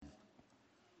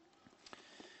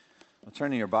Well,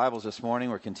 turning your Bibles this morning,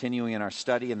 we're continuing in our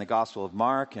study in the Gospel of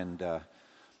Mark and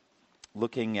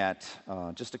looking at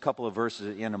just a couple of verses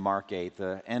at the end of Mark 8.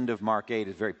 The end of Mark 8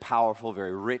 is very powerful,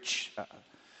 very rich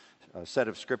set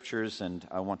of scriptures, and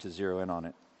I want to zero in on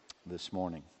it this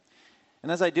morning.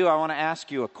 And as I do, I want to ask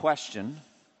you a question.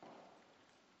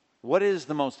 What is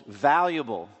the most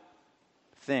valuable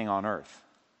thing on earth?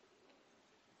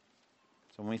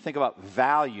 So when we think about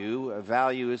value,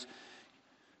 value is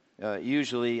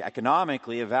usually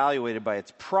economically evaluated by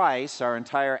its price. Our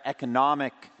entire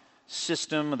economic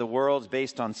system of the world is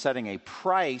based on setting a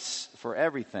price for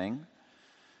everything.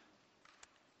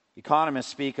 Economists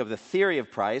speak of the theory of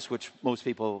price, which most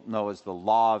people know as the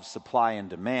law of supply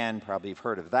and demand. Probably you've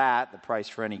heard of that. The price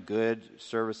for any good,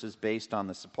 services based on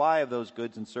the supply of those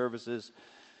goods and services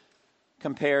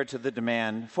compared to the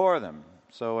demand for them.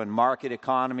 So in market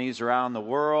economies around the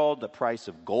world, the price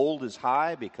of gold is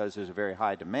high because there's a very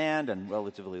high demand and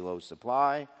relatively low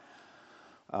supply.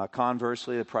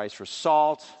 Conversely, the price for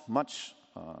salt, much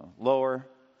lower.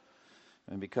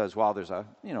 And because while there's a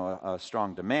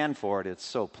strong demand for it, it's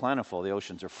so plentiful, the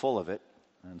oceans are full of it,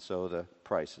 and so the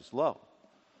price is low.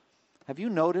 Have you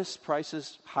noticed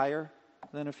prices higher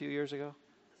than a few years ago?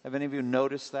 Have any of you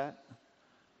noticed that?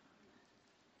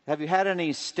 Have you had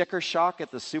any sticker shock at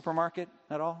the supermarket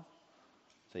at all?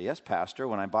 Say, yes, Pastor,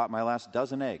 when I bought my last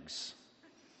dozen eggs.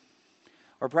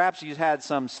 Or perhaps you had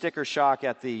some sticker shock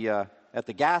at the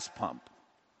gas pump.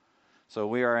 So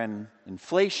we are in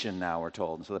inflation now, we're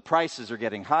told. And so the prices are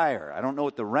getting higher. I don't know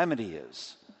what the remedy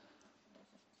is.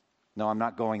 No, I'm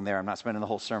not going there. I'm not spending the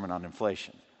whole sermon on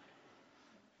inflation.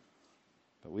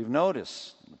 But we've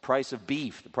noticed the price of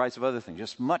beef, the price of other things,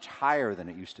 just much higher than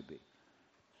it used to be.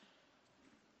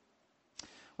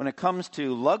 When it comes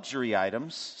to luxury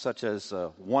items, such as a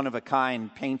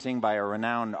one-of-a-kind painting by a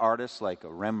renowned artist like a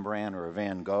Rembrandt or a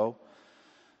Van Gogh,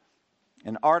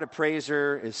 an art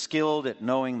appraiser is skilled at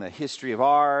knowing the history of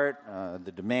art,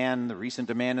 the recent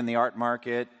demand in the art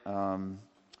market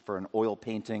for an oil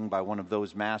painting by one of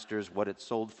those masters, what it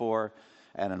sold for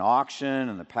at an auction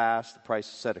in the past, the price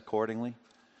is set accordingly.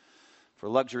 For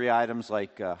luxury items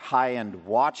like high-end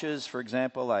watches, for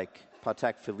example, like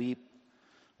Patek Philippe,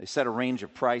 they set a range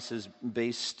of prices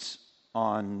based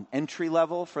on entry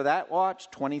level for that watch,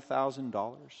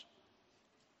 $20,000.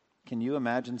 Can you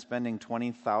imagine spending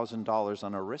 $20,000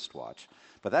 on a wristwatch?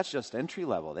 But that's just entry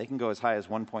level. They can go as high as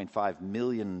 $1.5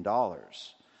 million.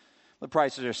 The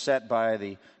prices are set by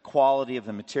the quality of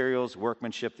the materials,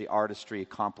 workmanship, the artistry,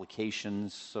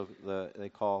 complications, so they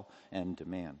call, and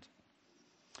demand.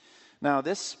 Now,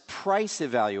 this price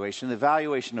evaluation, the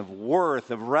evaluation of worth,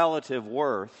 of relative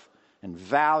worth, and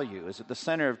value is at the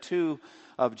center of two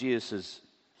of Jesus'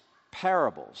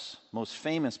 parables, most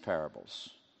famous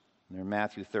parables. They're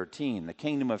Matthew 13. The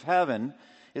kingdom of heaven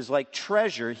is like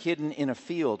treasure hidden in a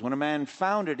field. When a man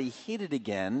found it, he hid it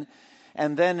again,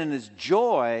 and then in his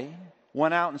joy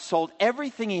went out and sold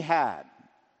everything he had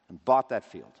and bought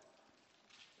that field.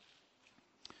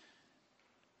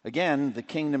 Again, the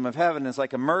kingdom of heaven is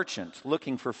like a merchant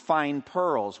looking for fine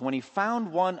pearls. When he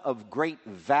found one of great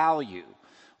value,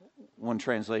 one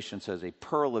translation says a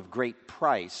pearl of great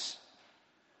price,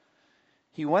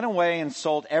 he went away and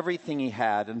sold everything he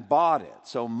had and bought it.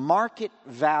 So market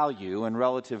value and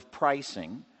relative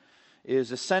pricing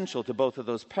is essential to both of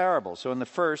those parables. So in the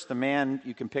first, the man,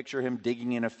 you can picture him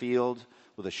digging in a field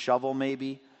with a shovel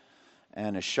maybe,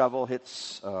 and a shovel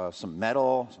hits some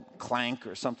metal, some clank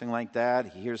or something like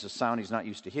that. He hears a sound he's not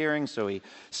used to hearing, so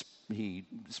he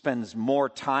spends more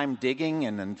time digging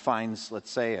and then finds, let's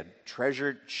say, a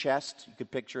treasure chest. You could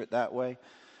picture it that way.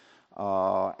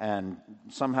 And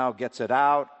somehow gets it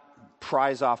out,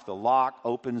 pries off the lock,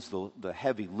 opens the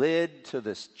heavy lid to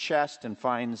this chest and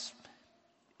finds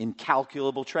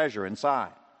incalculable treasure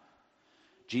inside.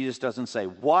 Jesus doesn't say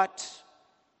what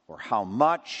or how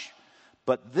much,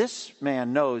 but this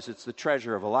man knows it's the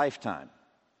treasure of a lifetime.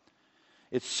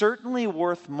 It's certainly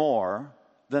worth more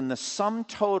than the sum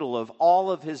total of all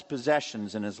of his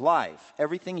possessions in his life.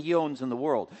 Everything he owns in the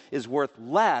world is worth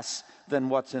less than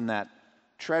what's in that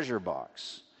treasure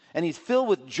box. And he's filled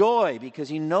with joy because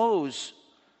he knows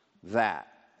that.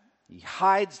 He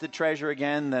hides the treasure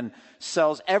again, then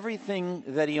sells everything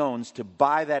that he owns to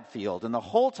buy that field. And the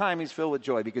whole time he's filled with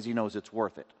joy because he knows it's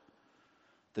worth it.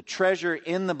 The treasure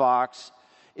in the box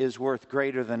is worth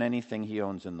greater than anything he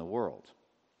owns in the world.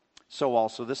 So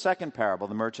also the second parable,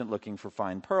 the merchant looking for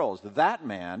fine pearls. That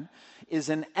man is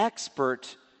an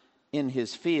expert in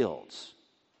his fields.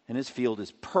 And his field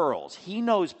is pearls. He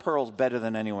knows pearls better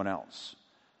than anyone else.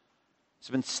 He's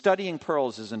been studying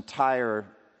pearls his entire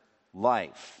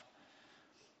life.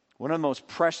 One of the most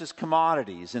precious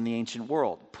commodities in the ancient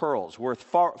world, pearls, worth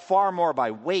far more by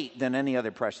weight than any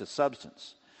other precious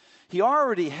substance. He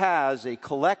already has a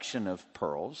collection of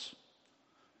pearls.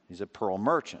 He's a pearl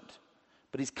merchant.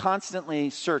 But he's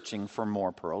constantly searching for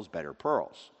more pearls, better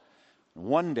pearls.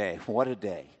 One day, what a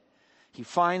day, he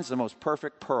finds the most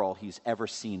perfect pearl he's ever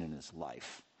seen in his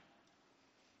life.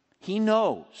 He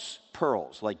knows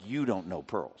pearls like you don't know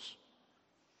pearls.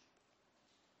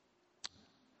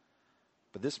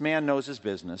 But this man knows his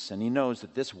business, and he knows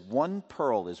that this one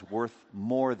pearl is worth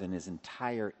more than his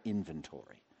entire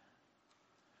inventory.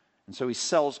 And so he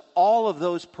sells all of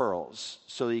those pearls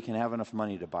so that he can have enough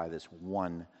money to buy this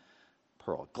one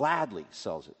pearl. Gladly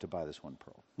sells it to buy this one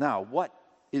pearl. Now, what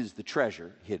is the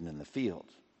treasure hidden in the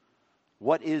field?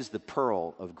 What is the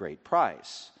pearl of great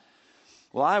price?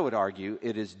 Well, I would argue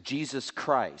it is Jesus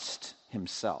Christ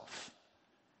himself.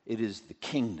 It is the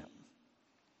kingdom.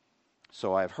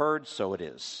 So I've heard, so it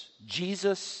is.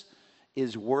 Jesus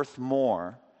is worth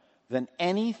more than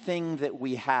anything that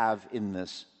we have in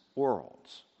this world.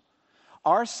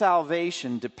 Our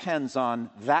salvation depends on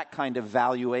that kind of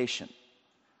valuation,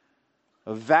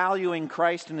 of valuing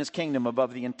Christ and his kingdom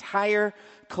above the entire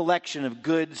collection of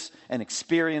goods and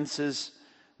experiences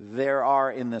there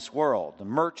are in this world. The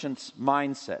merchant's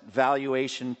mindset,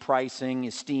 valuation, pricing,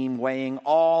 esteem, weighing,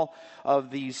 all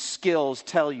of these skills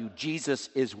tell you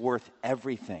Jesus is worth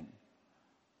everything.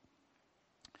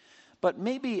 But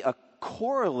maybe a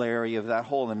corollary of that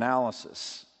whole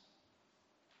analysis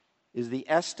is the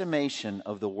estimation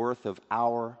of the worth of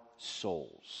our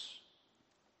souls,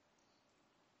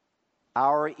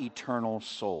 our eternal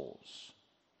souls.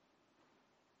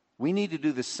 We need to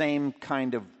do the same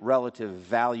kind of relative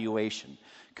valuation,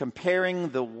 comparing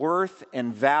the worth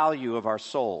and value of our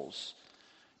souls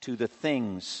to the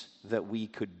things that we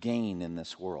could gain in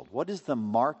this world. What is the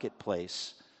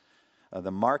marketplace,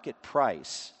 the market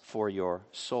price for your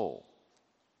soul?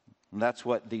 And that's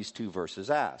what these two verses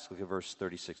ask. Look at verse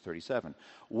 36, 37.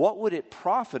 What would it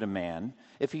profit a man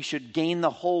if he should gain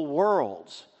the whole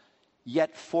world,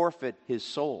 yet forfeit his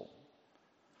soul?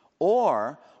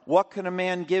 Or what can a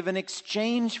man give in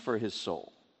exchange for his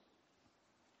soul?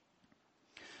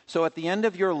 So at the end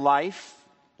of your life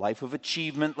of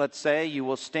achievement, let's say, you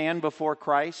will stand before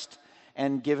Christ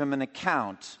and give him an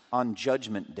account on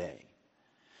Judgment Day.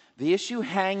 The issue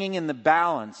hanging in the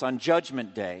balance on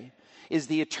Judgment Day is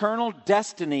the eternal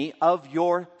destiny of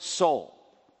your soul.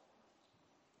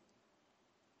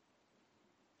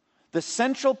 The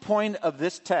central point of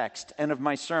this text and of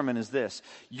my sermon is this: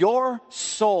 your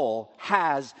soul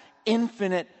has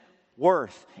infinite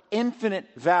worth, infinite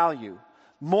value,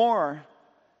 more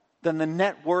than the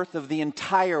net worth of the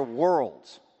entire world.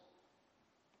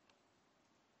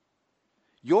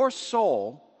 Your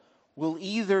soul will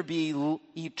either be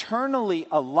eternally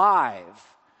alive,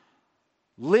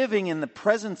 living in the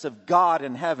presence of God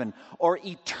in heaven, or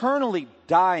eternally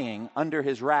dying under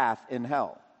his wrath in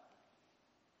hell.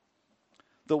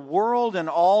 The world and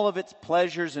all of its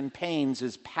pleasures and pains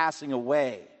is passing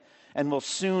away and will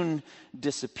soon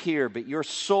disappear, but your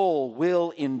soul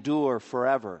will endure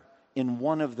forever in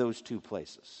one of those two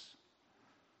places.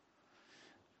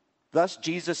 Thus,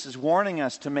 Jesus is warning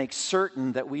us to make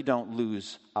certain that we don't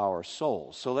lose our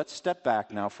souls. So let's step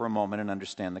back now for a moment and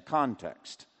understand the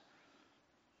context.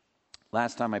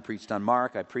 Last time I preached on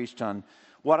Mark, I preached on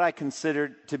what I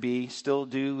considered to be, still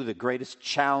do, the greatest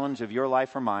challenge of your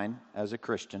life or mine as a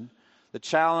Christian. The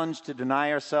challenge to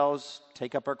deny ourselves,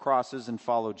 take up our crosses, and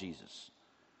follow Jesus.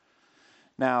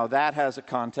 Now, that has a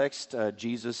context.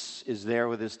 Jesus is there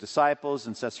with his disciples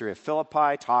in Caesarea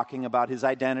Philippi, talking about his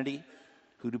identity.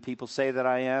 Who do people say that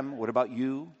I am? What about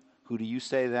you? Who do you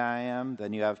say that I am?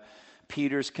 Then you have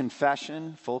Peter's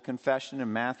confession, full confession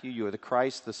in Matthew. You are the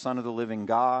Christ, the Son of the living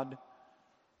God.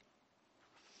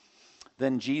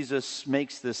 Then Jesus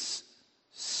makes this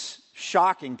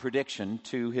shocking prediction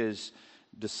to his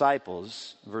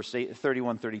disciples. Verse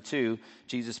 31-32,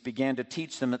 Jesus began to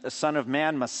teach them that the Son of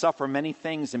Man must suffer many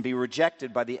things and be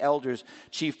rejected by the elders,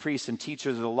 chief priests, and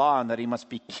teachers of the law, and that he must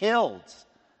be killed.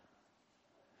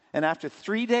 And after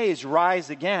 3 days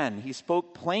rise again. He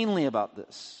spoke plainly about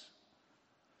this.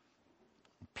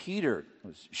 Peter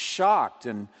was shocked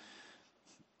and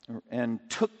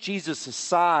took Jesus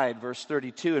aside, verse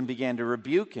 32, and began to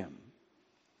rebuke him.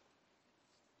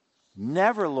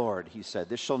 Never, Lord, he said,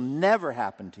 this shall never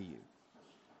happen to you.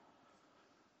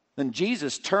 Then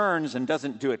Jesus turns and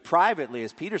doesn't do it privately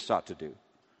as Peter sought to do,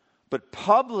 but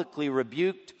publicly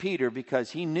rebuked Peter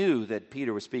because he knew that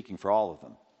Peter was speaking for all of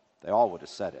them. They all would have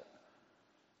said it.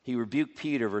 He rebuked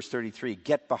Peter, verse 33,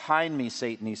 "Get behind me,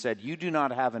 Satan," he said. "You do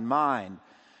not have in mind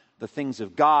the things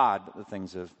of God, but the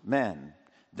things of men.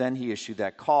 Then he issued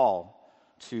that call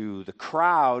to the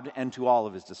crowd and to all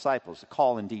of his disciples, a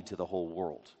call indeed to the whole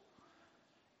world.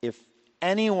 If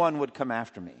anyone would come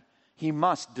after me, he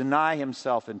must deny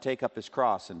himself and take up his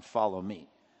cross and follow me.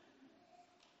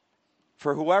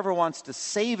 For whoever wants to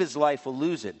save his life will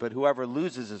lose it, but whoever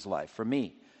loses his life for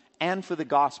me and for the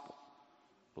gospel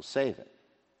will save it.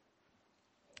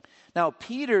 Now,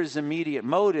 Peter's immediate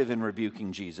motive in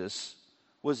rebuking Jesus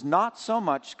was not so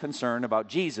much concern about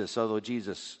Jesus, although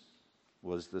Jesus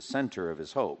was the center of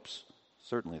his hopes.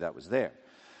 Certainly that was there.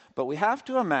 But we have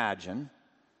to imagine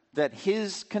that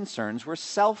his concerns were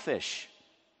selfish.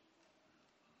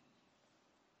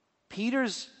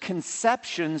 Peter's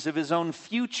conceptions of his own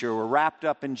future were wrapped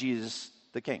up in Jesus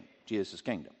the King, Jesus'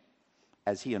 kingdom,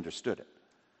 as he understood it.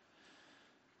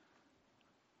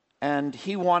 And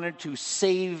he wanted to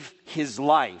save his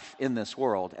life in this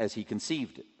world as he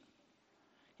conceived it.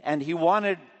 And he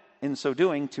wanted, in so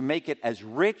doing, to make it as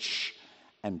rich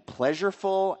and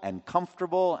pleasurable and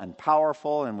comfortable and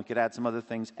powerful, and we could add some other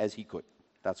things, as he could.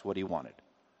 That's what he wanted.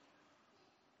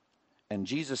 And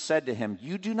Jesus said to him,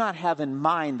 "You do not have in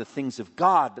mind the things of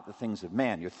God, but the things of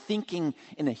man. You're thinking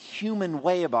in a human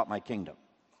way about my kingdom,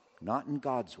 not in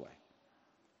God's way."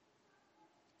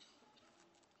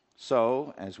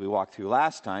 So, as we walked through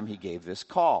last time, he gave this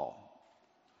call.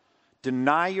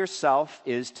 Deny yourself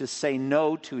is to say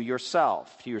no to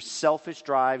yourself, to your selfish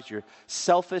drives, your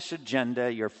selfish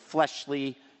agenda, your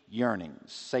fleshly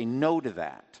yearnings. Say no to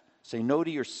that. Say no to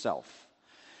yourself.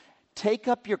 Take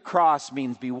up your cross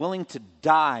means be willing to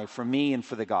die for me and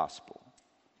for the gospel.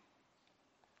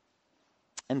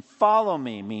 And follow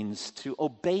me means to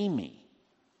obey me.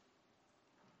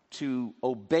 To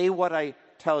obey what I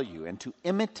tell you and to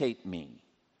imitate me.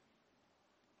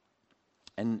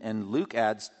 And Luke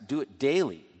adds, do it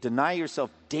daily. Deny yourself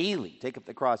daily. Take up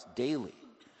the cross daily.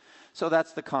 So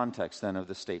that's the context then of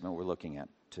the statement we're looking at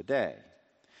today.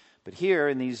 But here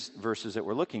in these verses that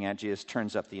we're looking at, Jesus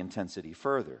turns up the intensity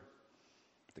further.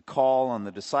 The call on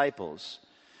the disciples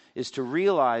is to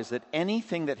realize that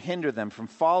anything that hindered them from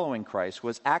following Christ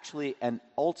was actually an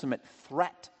ultimate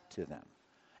threat to them,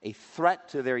 a threat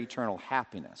to their eternal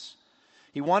happiness.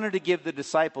 He wanted to give the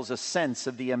disciples a sense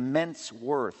of the immense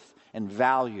worth and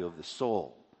value of the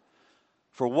soul.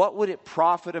 For what would it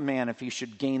profit a man if he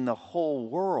should gain the whole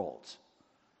world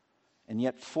and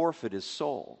yet forfeit his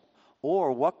soul?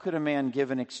 Or what could a man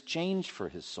give in exchange for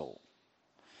his soul?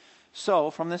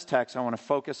 So, from this text, I want to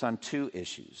focus on two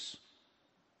issues.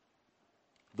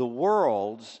 The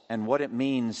world and what it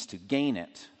means to gain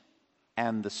it,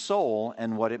 and the soul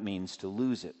and what it means to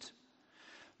lose it.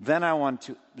 Then I want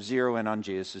to zero in on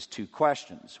Jesus' two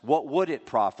questions. What would it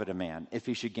profit a man if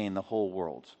he should gain the whole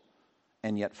world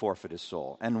and yet forfeit his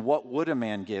soul? And what would a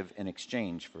man give in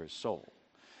exchange for his soul?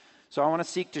 So I want to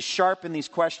seek to sharpen these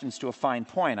questions to a fine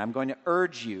point. I'm going to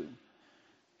urge you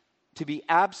to be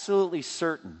absolutely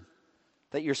certain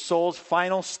that your soul's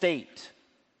final state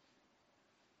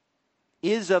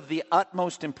is of the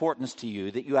utmost importance to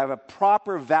you, that you have a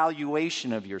proper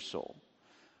valuation of your soul.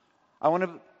 I want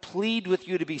to plead with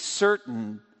you to be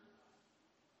certain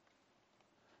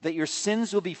that your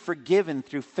sins will be forgiven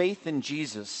through faith in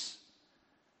Jesus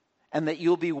and that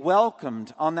you'll be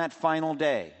welcomed on that final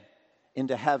day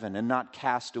into heaven and not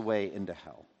cast away into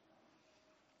hell.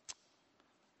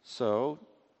 So,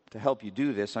 to help you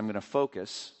do this, I'm going to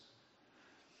focus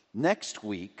next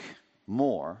week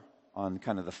more on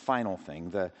kind of the final thing,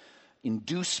 the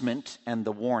inducement and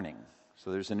the warning.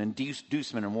 So there's an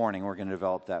inducement and warning. We're going to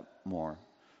develop that more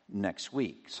next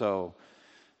week. So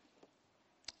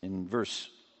in verse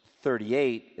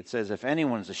 38, it says, "If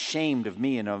anyone is ashamed of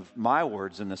me and of my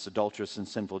words in this adulterous and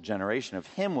sinful generation, of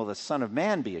him will the Son of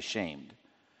Man be ashamed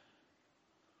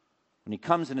when he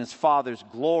comes in his Father's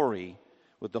glory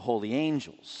with the holy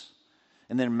angels."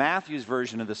 And then Matthew's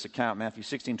version of this account, Matthew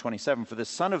 16:27, "For the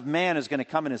Son of Man is going to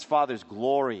come in his Father's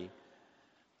glory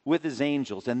with his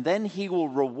angels, and then he will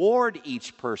reward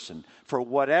each person for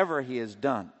whatever he has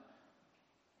done."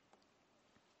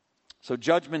 So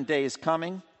Judgment Day is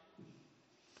coming,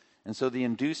 and so the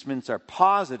inducements are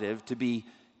positive to be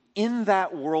in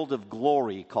that world of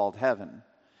glory called heaven,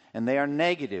 and they are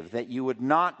negative, that you would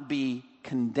not be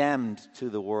condemned to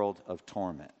the world of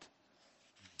torment.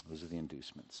 Those are the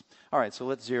inducements. All right, so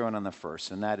let's zero in on the first,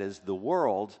 and that is the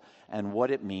world and what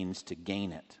it means to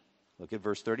gain it. Look at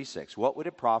verse 36. What would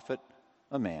it profit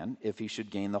a man if he should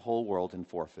gain the whole world and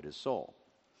forfeit his soul?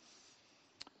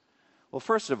 Well,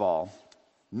 first of all,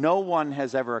 no one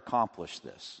has ever accomplished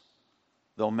this,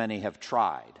 though many have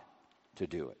tried to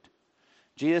do it.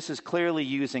 Jesus is clearly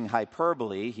using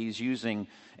hyperbole. He's using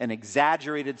an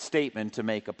exaggerated statement to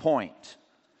make a point.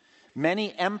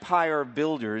 Many empire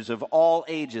builders of all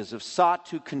ages have sought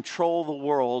to control the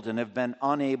world and have been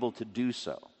unable to do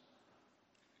so.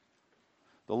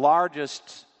 The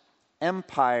largest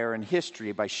empire in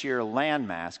history by sheer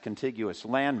landmass, contiguous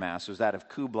landmass, was that of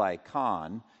Kublai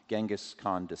Khan, Genghis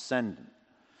Khan descendant.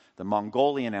 The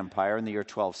Mongolian Empire in the year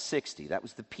 1260, that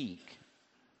was the peak.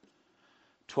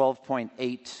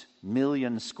 12.8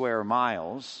 million square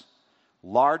miles,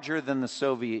 larger than the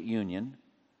Soviet Union,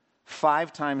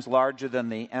 5 times larger than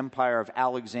the empire of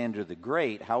Alexander the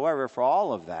Great. However, for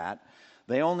all of that,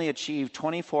 they only achieved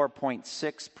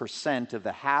 24.6% of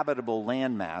the habitable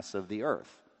landmass of the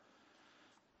earth,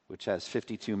 which has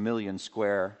 52 million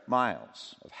square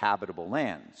miles of habitable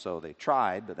land. So they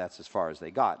tried, but that's as far as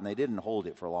they got, and they didn't hold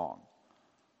it for long.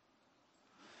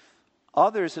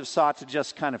 Others have sought to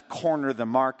just kind of corner the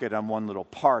market on one little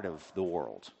part of the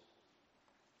world.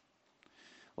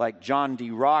 Like John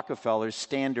D. Rockefeller's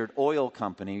Standard Oil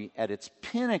Company, at its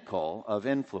pinnacle of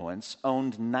influence,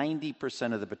 owned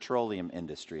 90% of the petroleum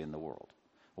industry in the world.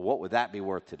 Well, what would that be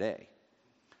worth today?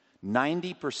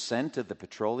 90% of the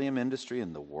petroleum industry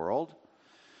in the world?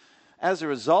 As a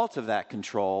result of that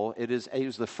control, he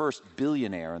was the first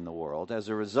billionaire in the world. As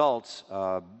a result,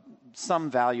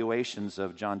 some valuations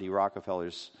of John D.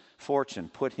 Rockefeller's fortune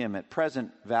put him at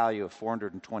present value of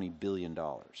 $420 billion.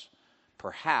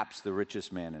 Perhaps the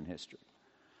richest man in history.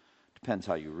 Depends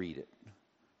how you read it.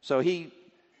 So he,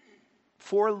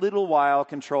 for a little while,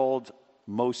 controlled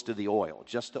most of the oil,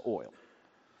 just the oil.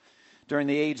 During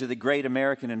the age of the great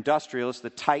American industrialists, the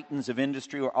titans of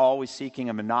industry were always seeking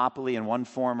a monopoly in one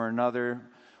form or another.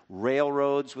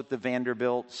 Railroads with the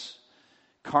Vanderbilts,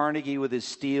 Carnegie with his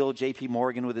steel, J.P.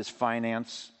 Morgan with his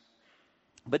finance.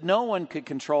 But no one could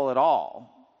control it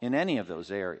all in any of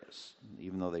those areas,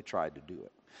 even though they tried to do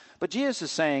it. But Jesus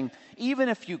is saying, even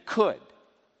if you could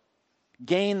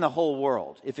gain the whole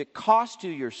world, if it cost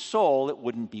you your soul, it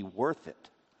wouldn't be worth it.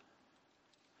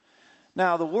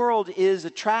 Now, the world is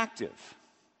attractive.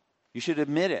 You should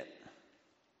admit it.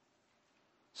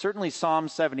 Certainly, Psalm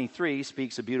 73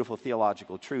 speaks a beautiful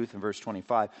theological truth in verse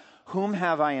 25. Whom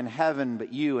have I in heaven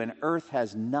but you, and earth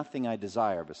has nothing I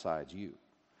desire besides you.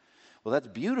 Well, that's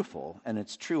beautiful, and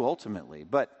it's true ultimately.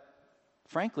 But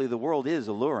frankly, the world is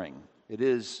alluring. It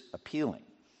is appealing.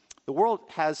 The world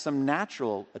has some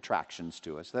natural attractions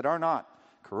to us that are not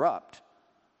corrupt.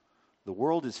 The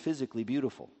world is physically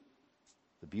beautiful.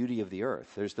 The beauty of the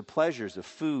earth. There's the pleasures of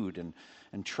food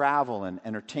and travel and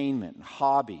entertainment and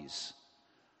hobbies.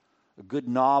 A good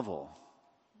novel,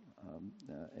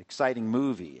 exciting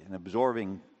movie, an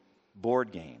absorbing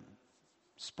board game,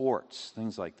 sports,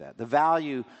 things like that. The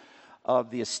value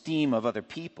of the esteem of other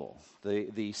people,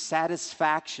 the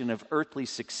satisfaction of earthly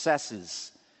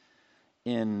successes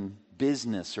in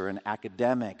business or in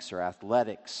academics or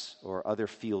athletics or other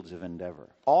fields of endeavor.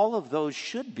 All of those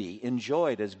should be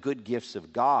enjoyed as good gifts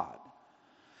of God.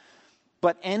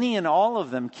 But any and all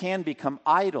of them can become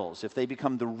idols if they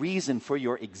become the reason for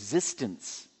your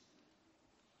existence.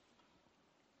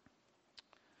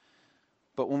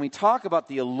 But when we talk about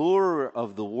the allure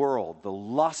of the world, the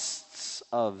lusts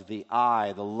of the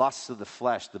eye, the lusts of the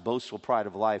flesh, the boastful pride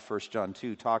of life, 1 John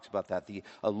 2 talks about that, the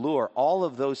allure, all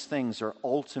of those things are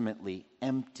ultimately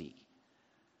empty.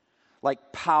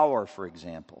 Like power, for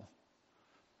example.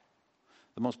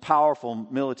 The most powerful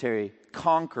military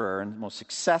conqueror and most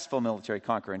successful military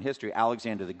conqueror in history,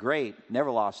 Alexander the Great, never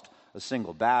lost a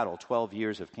single battle, 12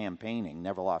 years of campaigning,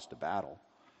 never lost a battle.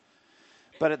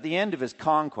 But at the end of his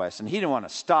conquest, and he didn't want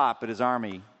to stop, but his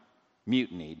army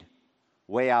mutinied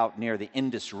way out near the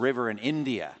Indus River in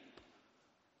India.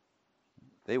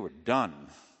 They were done,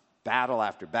 battle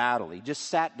after battle. He just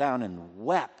sat down and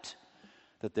wept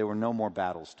that there were no more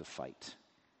battles to fight.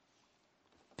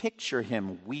 Picture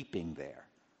him weeping there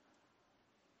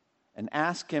and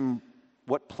ask him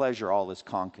what pleasure all this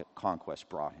conquest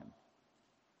brought him.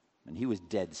 And he was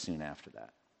dead soon after that.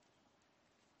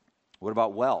 What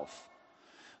about wealth?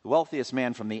 The wealthiest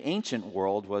man from the ancient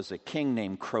world was a king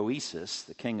named Croesus,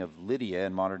 the king of Lydia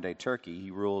in modern-day Turkey. He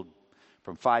ruled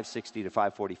from 560 to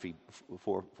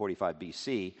 545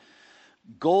 BC.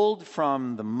 Gold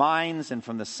from the mines and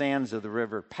from the sands of the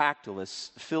river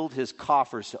Pactolus filled his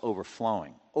coffers to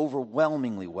overflowing.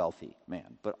 Overwhelmingly wealthy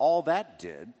man. But all that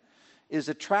did is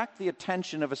attract the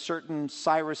attention of a certain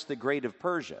Cyrus the Great of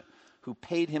Persia, who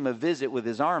paid him a visit with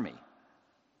his army,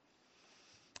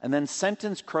 and then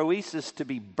sentenced Croesus to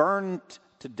be burned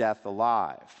to death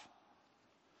alive.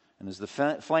 And as the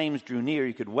flames drew near,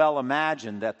 you could well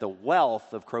imagine that the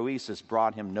wealth of Croesus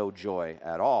brought him no joy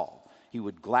at all. he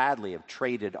would gladly have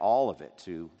traded all of it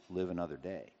to live another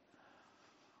day.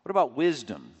 What about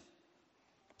wisdom?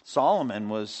 Solomon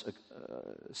was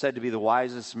said to be the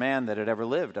wisest man that had ever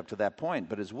lived up to that point,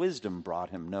 but his wisdom brought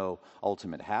him no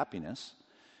ultimate happiness.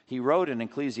 He wrote in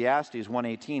Ecclesiastes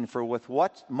 1:18, "For with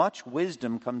what much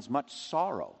wisdom comes much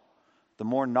sorrow. The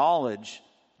more knowledge,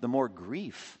 the more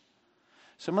grief."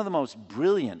 Some of the most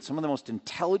brilliant, some of the most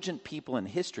intelligent people in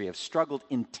history have struggled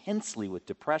intensely with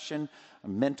depression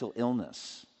and mental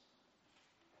illness.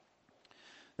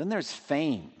 Then there's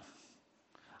fame.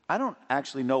 I don't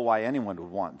actually know why anyone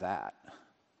would want that.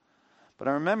 But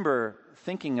I remember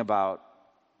thinking about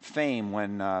fame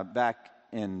when back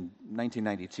in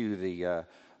 1992, the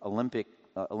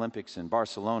Olympics in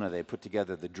Barcelona, they put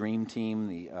together the dream team,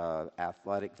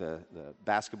 the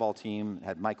basketball team,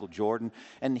 had Michael Jordan.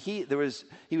 And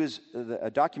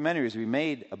a documentary was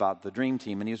made about the dream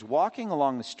team, and he was walking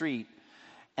along the street,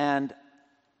 and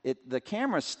the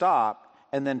camera stopped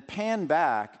and then panned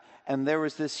back, and there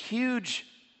was this huge,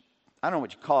 I don't know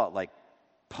what you call it, like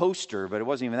poster, but it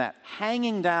wasn't even that,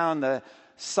 hanging down the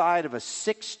side of a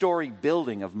 6-story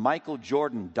building of Michael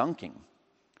Jordan dunking.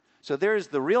 So there's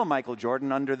the real Michael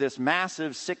Jordan under this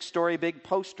massive 6-story big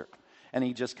poster. And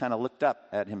he just kind of looked up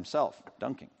at himself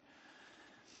dunking.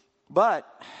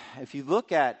 But if you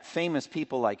look at famous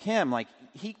people like him, like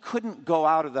he couldn't go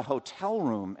out of the hotel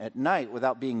room at night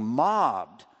without being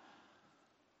mobbed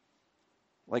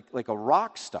like a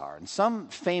rock star. And some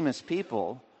famous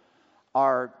people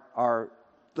are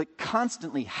like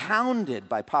constantly hounded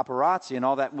by paparazzi and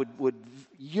all that, would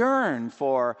yearn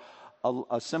for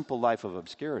a simple life of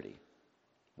obscurity.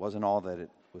 Wasn't all that it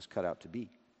was cut out to be.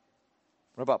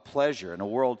 What about pleasure? In a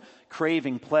world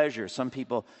craving pleasure, some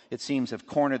people, it seems, have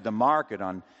cornered the market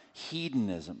on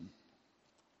hedonism.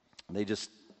 They just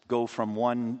go from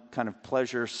one kind of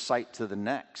pleasure site to the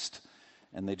next,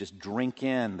 and they just drink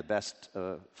in the best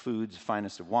foods,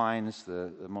 finest of wines,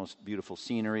 the most beautiful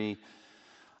scenery.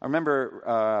 I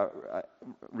remember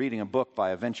reading a book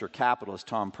by a venture capitalist,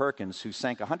 Tom Perkins, who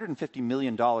sank $150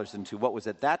 million into what was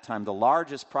at that time the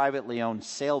largest privately owned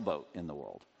sailboat in the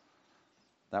world.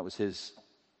 That was his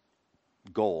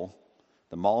goal,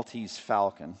 the Maltese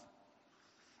Falcon.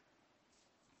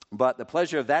 But the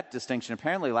pleasure of that distinction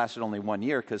apparently lasted only 1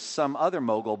 year because some other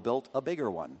mogul built a bigger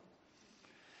one.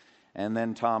 And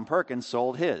then Tom Perkins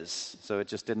sold his, so it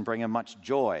just didn't bring him much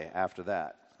joy after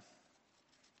that.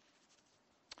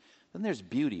 Then there's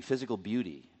beauty, physical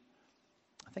beauty.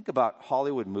 I think about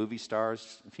Hollywood movie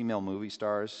stars, female movie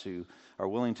stars who are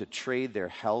willing to trade their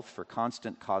health for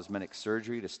constant cosmetic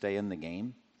surgery to stay in the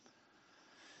game.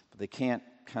 But they can't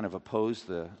kind of oppose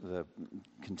the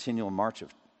continual march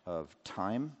of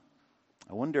time.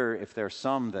 I wonder if there are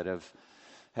some that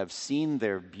have seen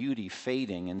their beauty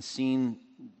fading and seen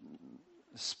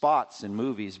spots in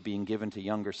movies being given to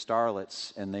younger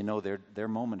starlets, and they know their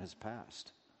moment has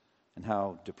passed, and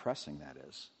how depressing that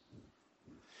is.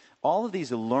 All of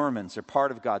these allurements are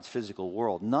part of God's physical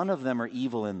world. None of them are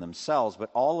evil in themselves, but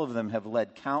all of them have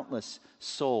led countless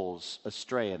souls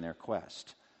astray in their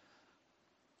quest.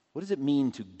 What does it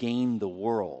mean to gain the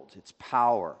world? It's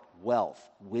power, wealth,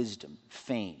 wisdom,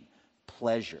 fame,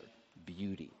 pleasure,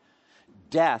 beauty.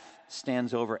 Death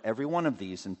stands over every one of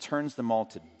these and turns them all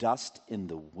to dust in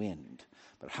the wind.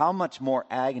 But how much more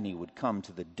agony would come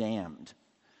to the damned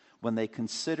when they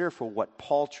consider for what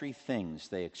paltry things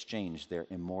they exchange their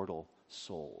immortal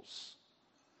souls.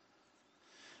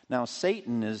 Now,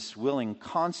 Satan is willing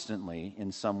constantly,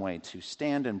 in some way, to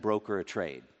stand and broker a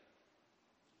trade.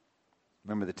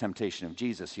 Remember the temptation of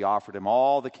Jesus. He offered him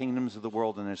all the kingdoms of the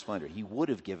world and their splendor. He would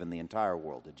have given the entire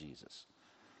world to Jesus,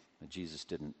 but Jesus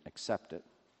didn't accept it.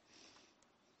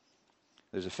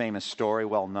 There's a famous story,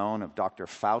 well known, of Dr.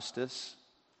 Faustus,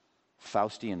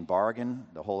 Faustian bargain,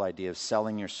 the whole idea of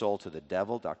selling your soul to the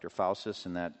devil. Dr. Faustus,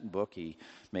 in that book, he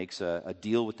makes a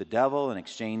deal with the devil in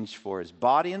exchange for his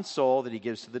body and soul that he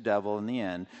gives to the devil. In the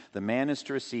end, the man is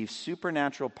to receive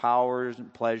supernatural powers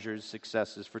and pleasures,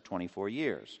 successes for 24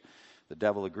 years. The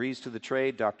devil agrees to the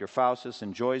trade. Dr. Faustus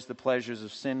enjoys the pleasures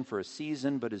of sin for a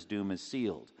season, but his doom is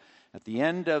sealed. At the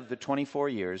end of the 24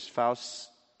 years,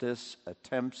 Faustus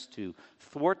attempts to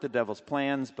thwart the devil's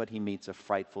plans, but he meets a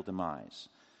frightful demise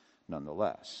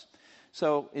nonetheless.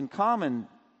 So in common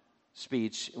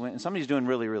speech, when somebody's doing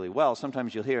really, really well,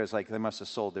 sometimes you'll hear it's like they must have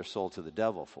sold their soul to the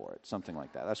devil for it, something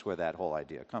like that. That's where that whole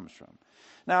idea comes from.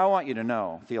 Now, I want you to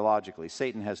know, theologically,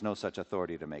 Satan has no such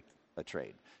authority to make a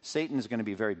trade. Satan is going to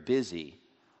be very busy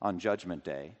on Judgment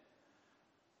Day.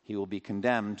 He will be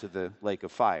condemned to the lake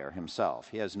of fire himself.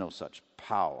 He has no such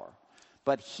power.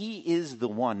 But he is the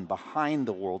one behind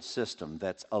the world system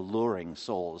that's alluring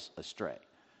souls astray.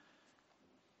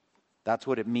 That's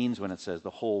what it means when it says the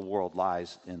whole world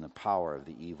lies in the power of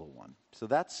the evil one. So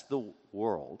that's the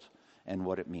world and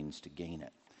what it means to gain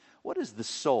it. What is the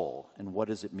soul and what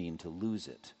does it mean to lose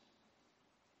it?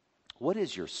 What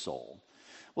is your soul?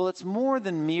 Well, it's more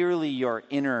than merely your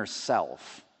inner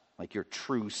self, like your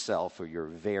true self or your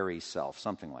very self,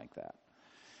 something like that.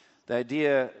 The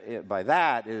idea by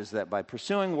that is that by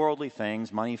pursuing worldly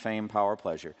things, money, fame, power,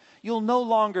 pleasure, you'll no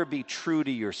longer be true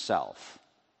to yourself.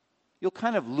 You'll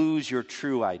kind of lose your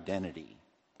true identity,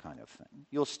 kind of thing.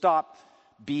 You'll stop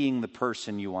being the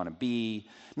person you want to be.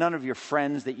 None of your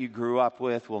friends that you grew up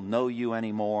with will know you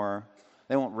anymore.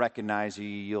 They won't recognize you.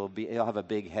 You'll have a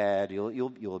big head.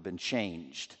 You'll have been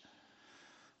changed.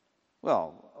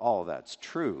 Well, all of that's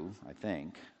true, I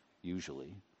think,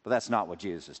 usually. But that's not what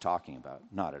Jesus is talking about.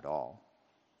 Not at all.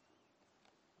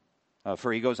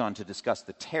 For he goes on to discuss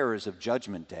the terrors of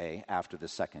Judgment Day after the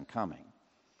second coming.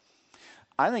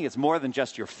 I think it's more than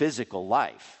just your physical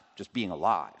life, just being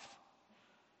alive.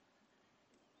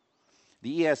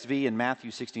 The ESV in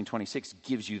Matthew 16:26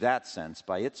 gives you that sense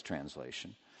by its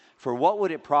translation. For what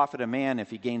would it profit a man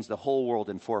if he gains the whole world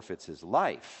and forfeits his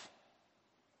life?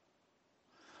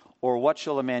 Or what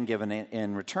shall a man give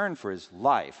in return for his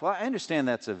life? Well, I understand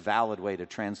that's a valid way to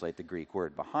translate the Greek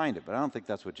word behind it, but I don't think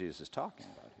that's what Jesus is talking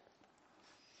about here.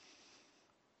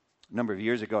 A number of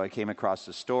years ago, I came across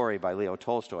a story by Leo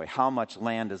Tolstoy, How Much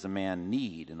Land Does a Man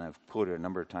Need? And I've quoted it a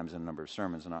number of times in a number of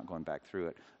sermons. I'm not going back through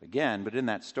it again. But in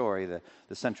that story,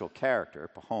 the central character,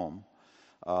 Pahom,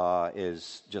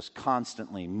 is just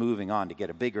constantly moving on to get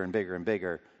a bigger and bigger and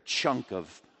bigger chunk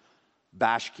of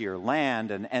Bashkir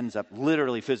land and ends up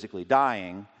literally physically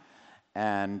dying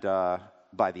and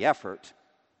by the effort.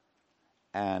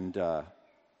 And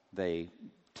they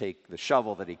take the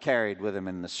shovel that he carried with him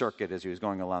in the circuit as he was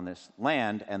going along this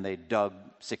land, and they dug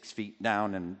 6 feet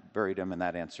down and buried him, and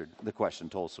that answered the question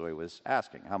Tolstoy was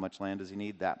asking. How much land does he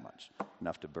need? That much.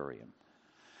 Enough to bury him.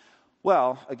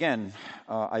 Well, again,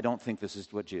 I don't think this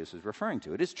is what Jesus is referring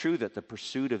to. It is true that the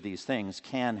pursuit of these things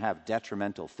can have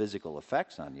detrimental physical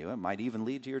effects on you. It might even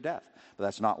lead to your death. But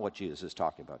that's not what Jesus is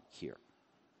talking about here.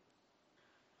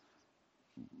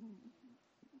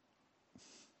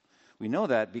 We know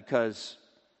that because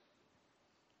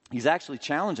he's actually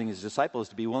challenging his disciples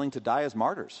to be willing to die as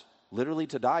martyrs, literally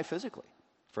to die physically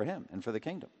for him and for the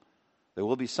kingdom. There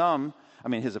will be some,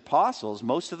 his apostles,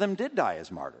 most of them did die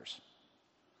as martyrs.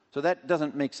 So that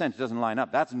doesn't make sense. It doesn't line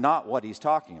up. That's not what he's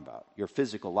talking about, your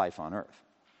physical life on earth.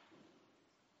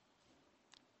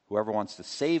 Whoever wants to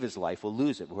save his life will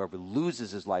lose it. Whoever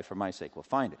loses his life for my sake will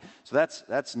find it. So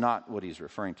that's not what he's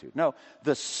referring to. No,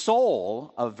 the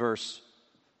soul of verse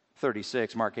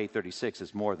 36, Mark 8:36,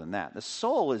 is more than that. The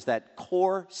soul is that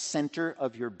core center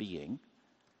of your being,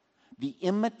 the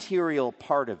immaterial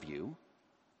part of you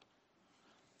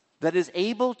that is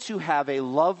able to have a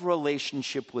love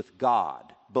relationship with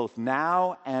God, both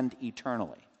now and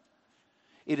eternally.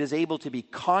 It is able to be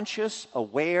conscious,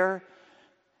 aware,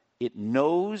 it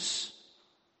knows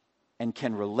and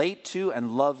can relate to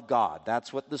and love God.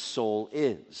 That's what the soul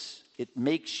is. It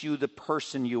makes you the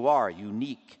person you are,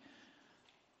 unique.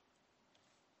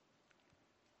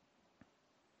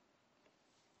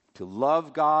 To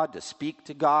love God, to speak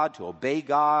to God, to obey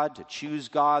God, to choose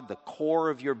God, the core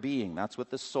of your being. That's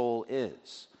what the soul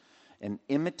is. An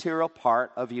immaterial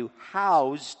part of you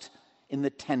housed in the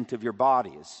tent of your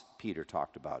body, as Peter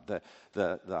talked about.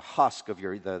 The husk of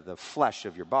the flesh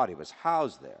of your body was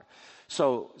housed there.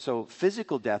 So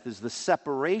physical death is the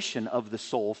separation of the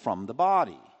soul from the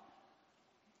body.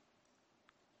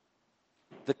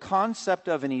 The concept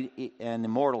of an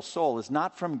immortal soul is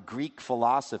not from Greek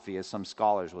philosophy, as some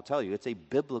scholars will tell you. It's a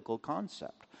biblical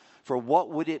concept. For what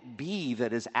would it be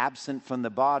that is absent from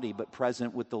the body but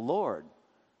present with the Lord?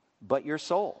 But your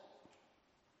soul.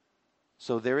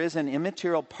 So there is an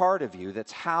immaterial part of you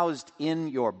that's housed in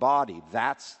your body.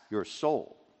 That's your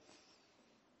soul.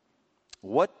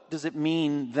 What does it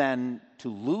mean then to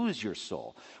lose your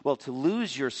soul? Well, to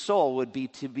lose your soul would be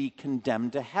to be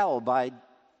condemned to hell by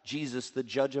Jesus, the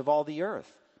judge of all the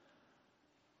earth.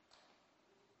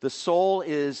 The soul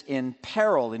is in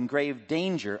peril, in grave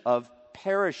danger of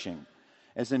perishing.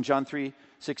 As in John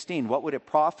 3:16, what would it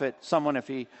profit someone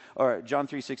John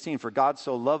 3:16, for God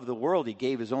so loved the world, he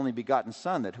gave his only begotten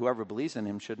Son, that whoever believes in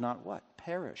him should not what?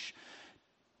 Perish.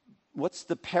 What's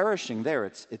the perishing there?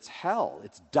 It's hell.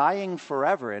 It's dying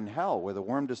forever in hell, where the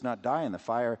worm does not die and the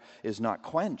fire is not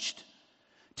quenched.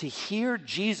 To hear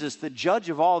Jesus, the judge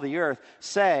of all the earth,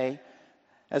 say,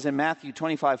 as in Matthew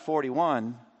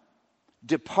 25:41,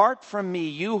 depart from me,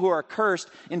 you who are cursed,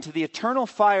 into the eternal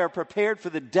fire prepared for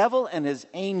the devil and his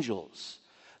angels.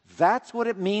 That's what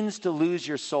it means to lose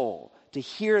your soul. To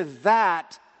hear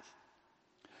that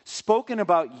spoken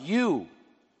about you.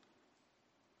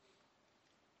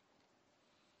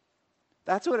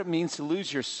 That's what it means to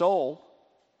lose your soul.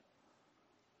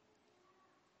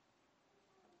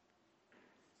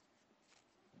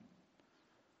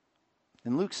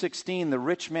 In Luke 16, the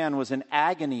rich man was in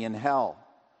agony in hell.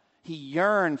 He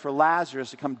yearned for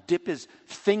Lazarus to come dip his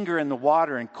finger in the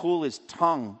water and cool his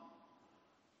tongue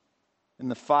in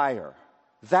the fire.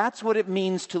 That's what it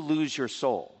means to lose your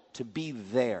soul, to be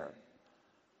there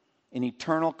in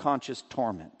eternal conscious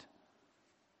torment.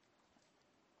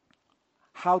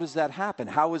 How does that happen?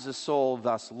 How is a soul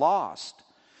thus lost?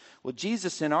 Well,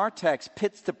 Jesus in our text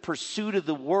pits the pursuit of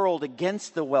the world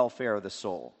against the welfare of the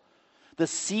soul. The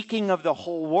seeking of the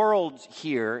whole world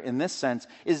here, in this sense,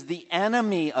 is the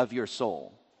enemy of your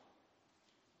soul.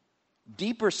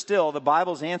 Deeper still, the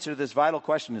Bible's answer to this vital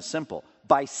question is simple.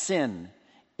 By sin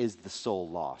is the soul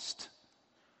lost.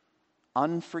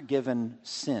 Unforgiven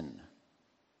sin.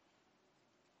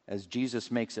 As Jesus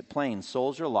makes it plain,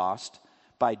 souls are lost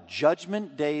by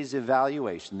judgment day's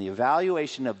evaluation, the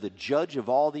evaluation of the judge of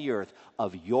all the earth,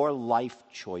 of your life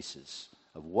choices,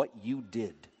 of what you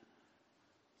did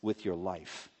with your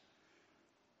life.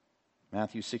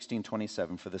 Matthew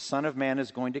 16:27, for the Son of Man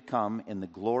is going to come in the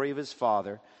glory of his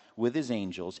Father with his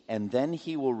angels, and then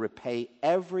he will repay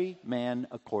every man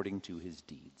according to his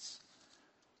deeds.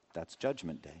 That's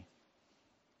Judgment Day.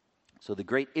 So the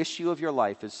great issue of your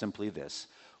life is simply this: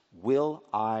 will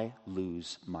I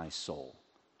lose my soul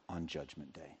on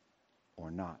Judgment Day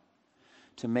or not?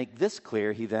 To make this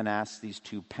clear, he then asks these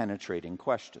two penetrating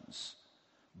questions.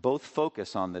 Both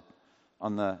focus on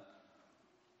the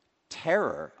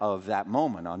terror of that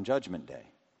moment on Judgment Day.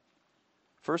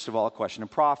 First of all, a question of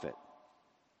profit.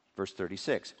 Verse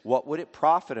 36, what would it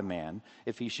profit a man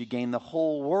if he should gain the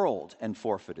whole world and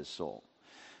forfeit his soul?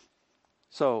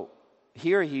 So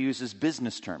here he uses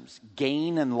business terms,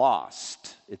 gain and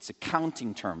lost. It's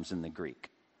accounting terms in the Greek.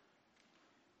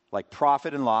 Like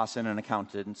profit and loss in an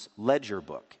accountant's ledger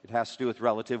book. It has to do with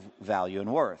relative value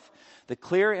and worth. The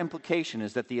clear implication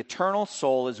is that the eternal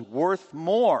soul is worth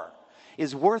more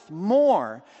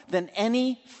than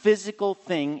any physical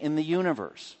thing in the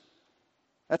universe.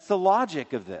 That's the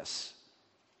logic of this.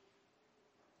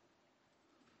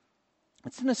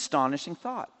 It's an astonishing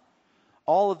thought.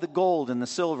 All of the gold and the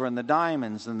silver and the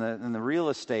diamonds and the real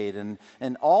estate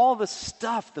and all the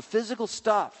stuff, the physical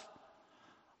stuff,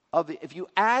 if you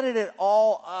added it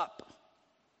all up,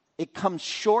 it comes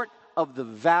short of the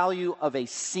value of a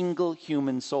single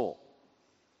human soul.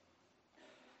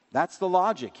 That's the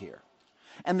logic here.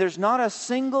 And there's not a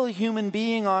single human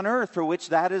being on earth for which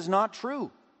that is not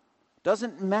true.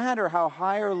 Doesn't matter how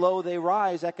high or low they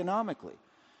rise economically.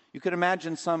 You could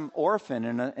imagine some orphan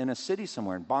in a city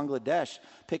somewhere in Bangladesh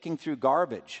picking through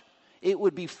garbage. It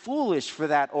would be foolish for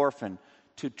that orphan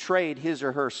to trade his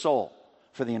or her soul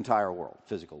for the entire world,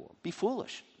 physical world. Be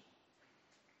foolish.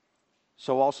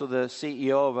 So also the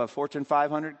CEO of a Fortune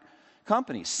 500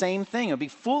 company, same thing. It would be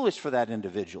foolish for that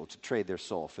individual to trade their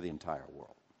soul for the entire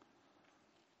world.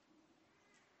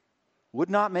 Would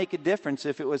not make a difference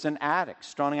if it was an addict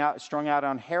strung out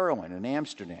on heroin in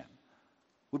Amsterdam.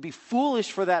 Would be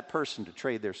foolish for that person to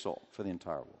trade their soul for the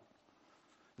entire world.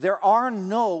 There are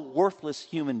no worthless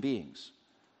human beings.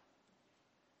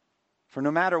 For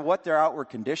no matter what their outward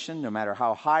condition, no matter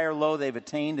how high or low they've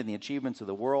attained in the achievements of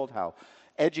the world, how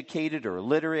educated or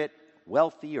illiterate,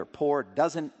 wealthy or poor,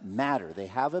 doesn't matter. They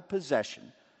have a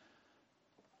possession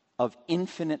of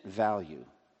infinite value.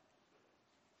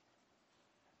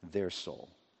 Their soul.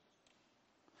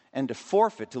 And to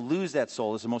forfeit, to lose that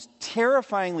soul, is the most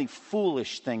terrifyingly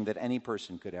foolish thing that any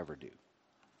person could ever do.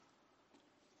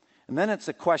 And then it's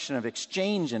a question of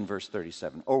exchange in verse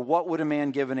 37. Or what would a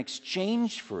man give in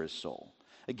exchange for his soul?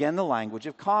 Again, the language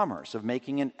of commerce, of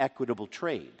making an equitable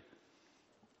trade.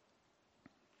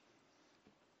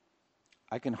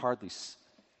 I can hardly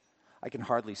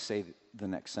say the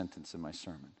next sentence in my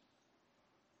sermon.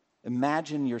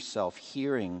 Imagine yourself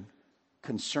hearing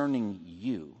concerning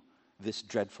you this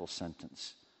dreadful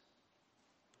sentence.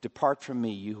 Depart from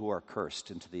me, you who are cursed,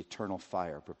 into the eternal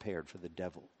fire prepared for the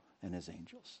devil and his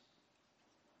angels.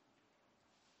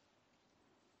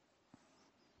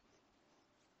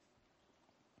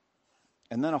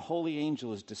 And then a holy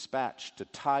angel is dispatched to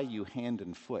tie you hand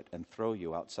and foot and throw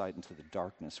you outside into the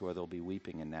darkness where there'll be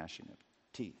weeping and gnashing of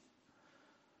teeth.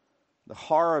 The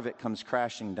horror of it comes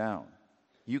crashing down.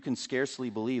 You can scarcely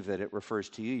believe that it refers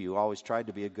to you. You always tried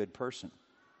to be a good person.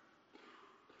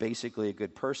 Basically a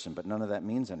good person, but none of that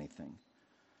means anything.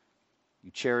 You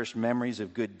cherish memories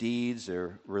of good deeds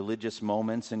or religious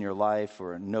moments in your life,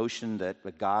 or a notion that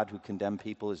a God who condemned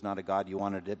people is not a God you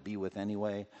wanted to be with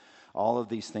anyway. All of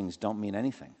these things don't mean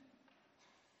anything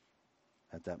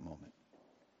at that moment.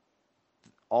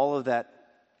 All of that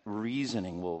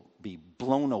reasoning will be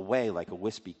blown away like a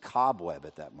wispy cobweb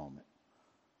at that moment.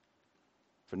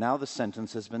 For now the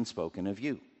sentence has been spoken of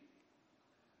you.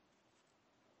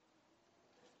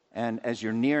 And as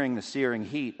you're nearing the searing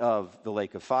heat of the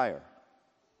lake of fire,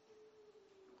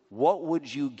 what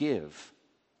would you give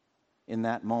in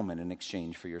that moment in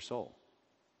exchange for your soul?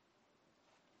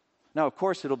 Now, of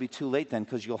course, it'll be too late then,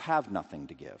 because you'll have nothing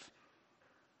to give.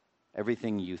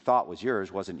 Everything you thought was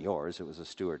yours wasn't yours. It was a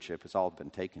stewardship. It's all been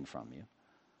taken from you.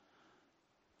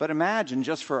 But imagine,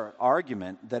 just for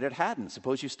argument, that it hadn't.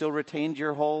 Suppose you still retained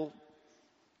your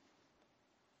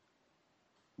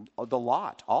the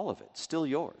lot, all of it, still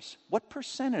yours. What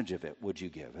percentage of it would you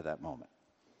give at that moment?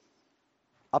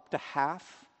 Up to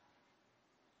half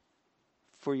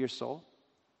for your soul?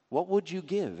 What would you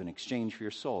give in exchange for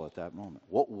your soul at that moment?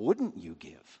 What wouldn't you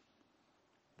give?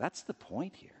 That's the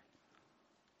point here.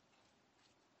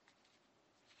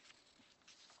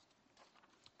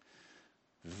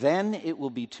 Then it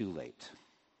will be too late.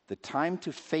 The time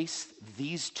to face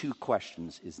these two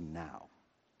questions is now.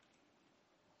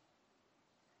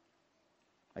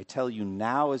 I tell you,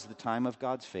 now is the time of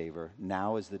God's favor.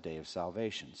 Now is the day of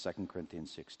salvation. 2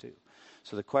 Corinthians 6:2.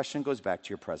 So the question goes back to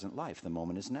your present life. The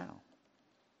moment is now.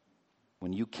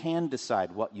 When you can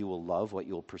decide what you will love, what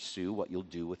you'll pursue, what you'll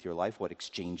do with your life, what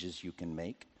exchanges you can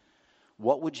make.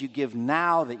 What would you give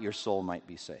now that your soul might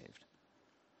be saved?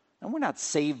 And we're not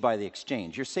saved by the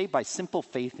exchange. You're saved by simple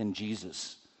faith in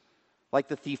Jesus, like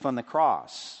the thief on the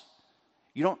cross.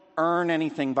 You don't earn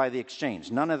anything by the exchange.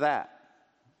 None of that.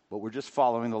 But we're just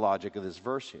following the logic of this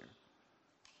verse here.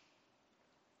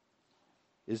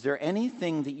 Is there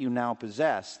anything that you now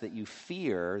possess that you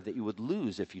fear that you would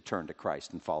lose if you turned to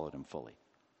Christ and followed him fully?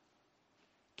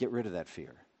 Get rid of that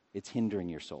fear. It's hindering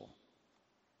your soul.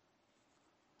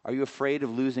 Are you afraid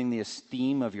of losing the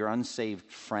esteem of your unsaved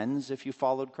friends if you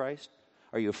followed Christ?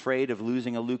 Are you afraid of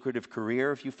losing a lucrative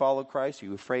career if you follow Christ? Are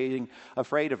you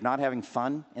afraid of not having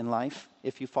fun in life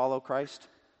if you follow Christ?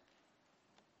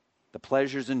 The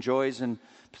pleasures and joys and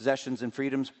possessions and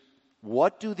freedoms.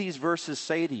 What do these verses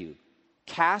say to you?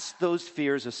 Cast those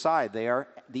fears aside. They are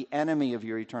the enemy of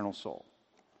your eternal soul.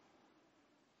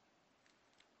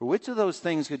 For which of those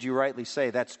things could you rightly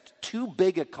say, that's too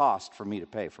big a cost for me to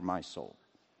pay for my soul?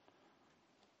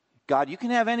 God, you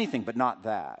can have anything, but not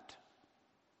that.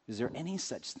 Is there any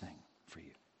such thing for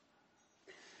you?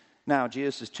 Now,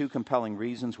 Jesus' two compelling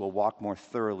reasons. We'll walk more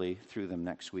thoroughly through them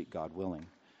next week, God willing.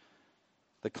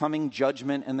 The coming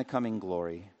judgment and the coming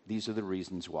glory. These are the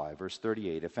reasons why. Verse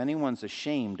 38, if anyone's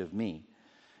ashamed of me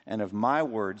and of my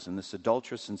words in this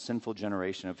adulterous and sinful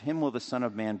generation, of him will the Son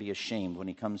of Man be ashamed when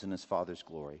he comes in his Father's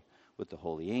glory with the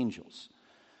holy angels.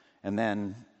 And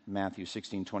then Matthew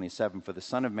 16:27, for the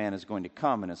Son of Man is going to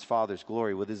come in his Father's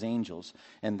glory with his angels,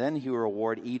 and then he will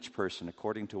reward each person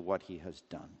according to what he has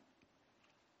done.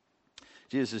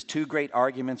 Jesus' two great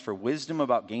arguments for wisdom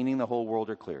about gaining the whole world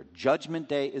are clear. Judgment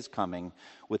Day is coming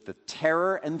with the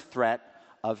terror and threat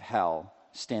of hell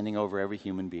standing over every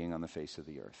human being on the face of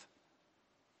the earth.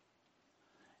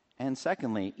 And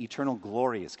secondly, eternal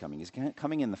glory is coming. He's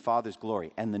coming in the Father's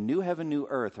glory. And the new heaven, new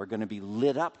earth are going to be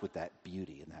lit up with that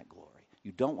beauty and that glory.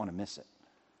 You don't want to miss it.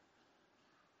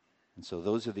 And so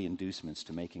those are the inducements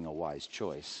to making a wise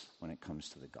choice when it comes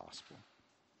to the gospel.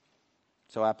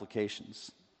 So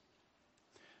applications.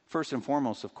 First and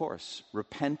foremost, of course,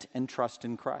 repent and trust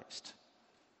in Christ.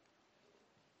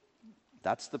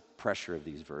 That's the pressure of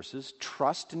these verses.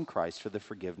 Trust in Christ for the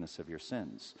forgiveness of your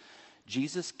sins.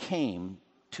 Jesus came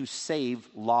to save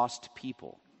lost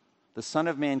people. The Son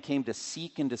of Man came to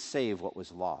seek and to save what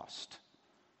was lost.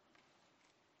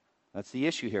 That's the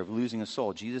issue here of losing a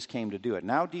soul. Jesus came to do it.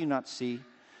 Now do you not see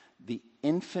the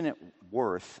infinite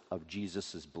worth of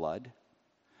Jesus' blood?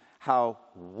 How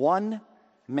one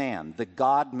man, the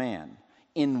God-man,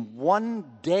 in one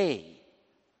day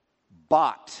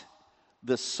bought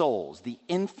the souls, the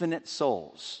infinite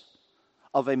souls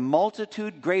of a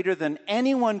multitude greater than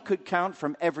anyone could count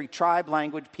from every tribe,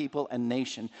 language, people, and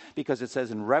nation. Because it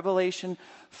says in Revelation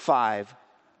 5,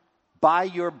 by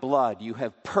your blood you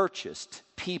have purchased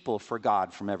people for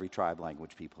God from every tribe,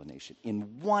 language, people, and nation.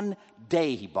 In one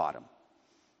day he bought them.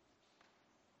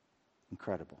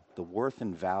 Incredible. The worth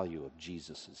and value of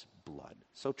Jesus' blood.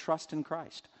 So trust in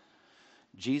Christ.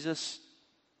 Jesus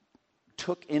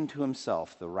took into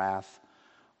himself the wrath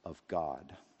of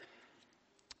God.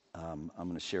 I'm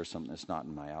going to share something that's not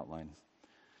in my outline.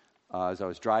 As I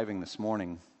was driving this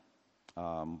morning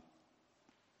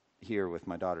here with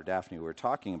my daughter Daphne, we were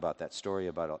talking about that story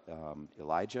about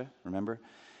Elijah, remember?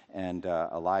 And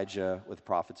Elijah with the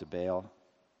prophets of Baal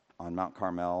on Mount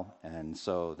Carmel. And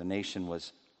so the nation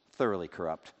was thoroughly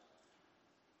corrupt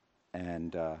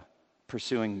and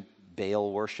pursuing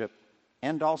Baal worship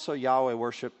and also Yahweh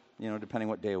worship, depending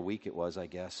what day of week it was, I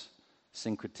guess.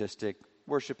 Syncretistic,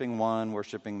 worshiping one,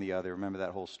 worshiping the other. Remember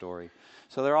that whole story.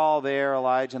 So they're all there,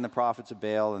 Elijah and the prophets of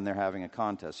Baal, and they're having a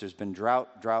contest. There's been drought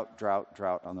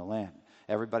on the land.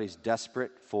 Everybody's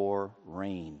desperate for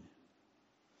rain.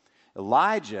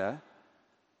 Elijah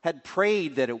had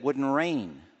prayed that it wouldn't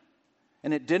rain,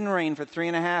 and it didn't rain for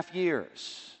 3.5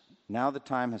 years. Now the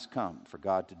time has come for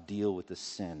God to deal with the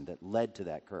sin that led to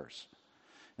that curse.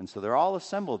 And so they're all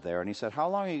assembled there, and he said, how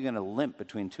long are you going to limp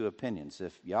between two opinions?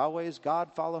 If Yahweh is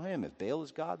God, follow him. If Baal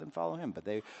is God, then follow him. But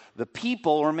the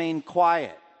people remained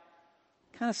quiet,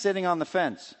 kind of sitting on the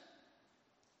fence.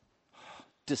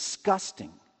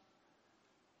 Disgusting.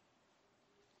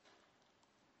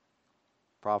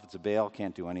 Prophets of Baal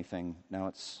can't do anything. Now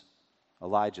it's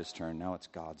Elijah's turn. Now it's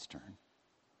God's turn.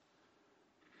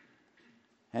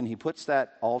 And he puts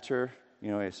that altar, he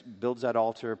builds that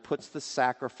altar, puts the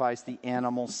sacrifice, the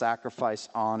animal sacrifice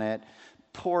on it,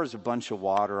 pours a bunch of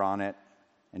water on it,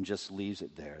 and just leaves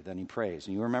it there. Then he prays.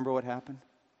 And you remember what happened?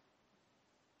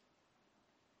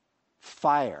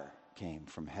 Fire came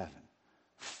from heaven.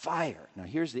 Fire. Now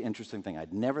here's the interesting thing.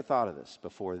 I'd never thought of this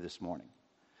before this morning.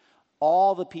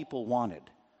 All the people wanted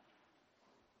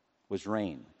was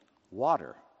rain,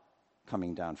 water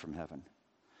coming down from heaven.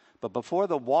 But before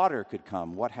the water could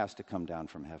come, what has to come down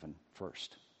from heaven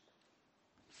first?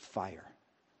 Fire.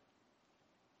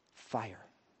 Fire.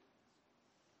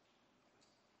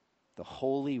 The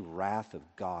holy wrath of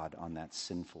God on that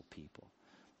sinful people.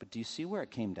 But do you see where it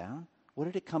came down? What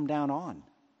did it come down on?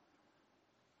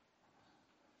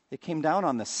 It came down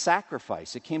on the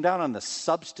sacrifice. It came down on the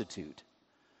substitute,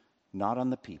 not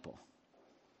on the people.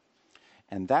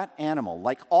 And that animal,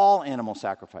 like all animal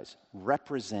sacrifice,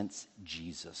 represents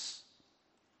Jesus.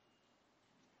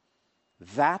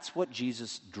 That's what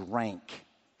Jesus drank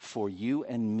for you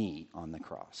and me on the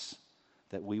cross,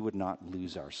 that we would not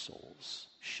lose our souls.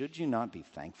 Should you not be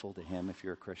thankful to him if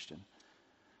you're a Christian?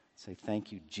 Say,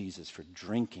 thank you, Jesus, for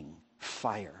drinking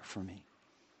fire for me.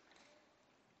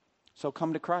 So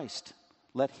come to Christ.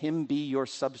 Let him be your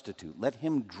substitute. Let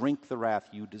him drink the wrath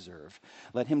you deserve.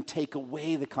 Let him take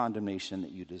away the condemnation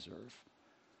that you deserve.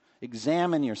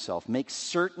 Examine yourself. Make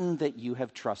certain that you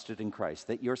have trusted in Christ,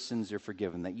 that your sins are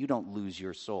forgiven, that you don't lose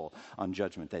your soul on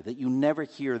Judgment Day, that you never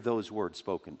hear those words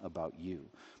spoken about you.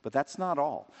 But that's not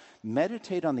all.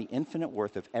 Meditate on the infinite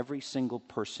worth of every single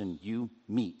person you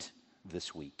meet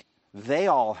this week. They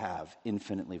all have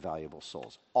infinitely valuable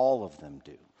souls. All of them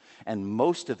do. And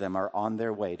most of them are on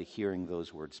their way to hearing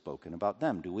those words spoken about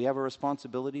them. Do we have a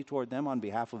responsibility toward them on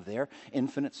behalf of their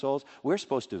infinite souls? We're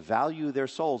supposed to value their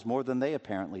souls more than they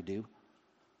apparently do.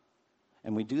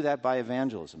 And we do that by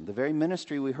evangelism. The very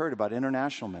ministry we heard about,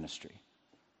 international ministry.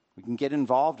 We can get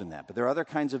involved in that, but there are other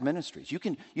kinds of ministries. You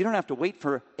don't have to wait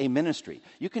for a ministry.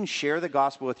 You can share the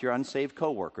gospel with your unsaved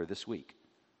coworker this week.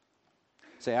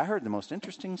 Say, I heard the most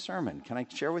interesting sermon. Can I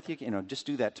share with you? Just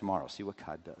do that tomorrow. See what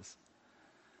God does.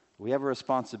 We have a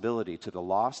responsibility to the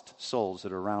lost souls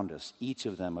that are around us, each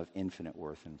of them of infinite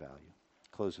worth and value.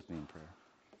 Close with me in prayer.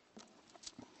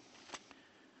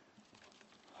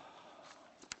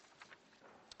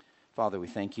 Father, we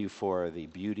thank you for the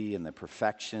beauty and the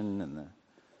perfection and the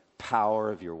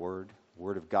power of your word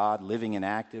of God, living and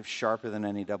active, sharper than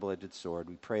any double-edged sword.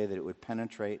 We pray that it would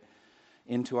penetrate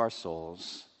into our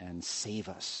souls and save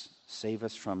us. Save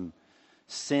us from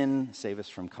sin, save us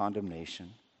from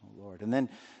condemnation, oh Lord. And then,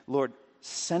 Lord,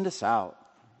 send us out,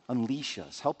 unleash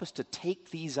us, help us to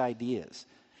take these ideas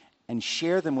and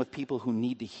share them with people who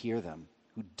need to hear them,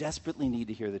 who desperately need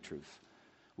to hear the truth.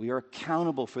 We are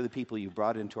accountable for the people you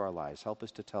brought into our lives. Help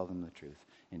us to tell them the truth.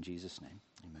 In Jesus' name,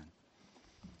 amen.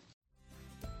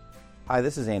 Hi,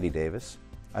 this is Andy Davis.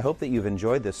 I hope that you've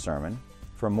enjoyed this sermon.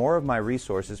 For more of my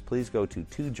resources, please go to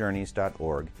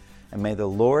twojourneys.org, and may the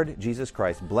Lord Jesus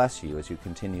Christ bless you as you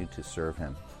continue to serve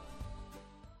him.